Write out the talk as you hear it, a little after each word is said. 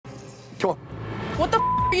Come on. What the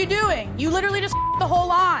are you doing? You literally just the whole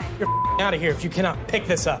line. You're out of here if you cannot pick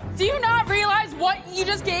this up. Do you not realize what you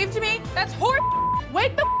just gave to me? That's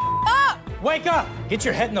Wake the up! Wake up! Get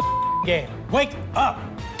your head in the game. Wake up!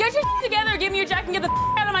 Get your together, give me your jacket, and get the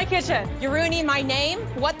out of my kitchen. You're ruining my name?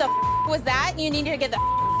 What the was that? You need to get the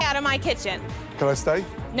out of my kitchen. Can I stay?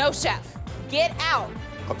 No, chef. Get out.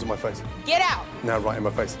 Up to my face. Get out. Now right in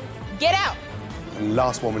my face. Get out. And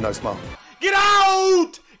last one with no smile. Get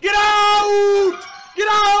out! Get out! Get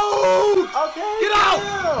out! Okay. Get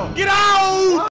out! Get out!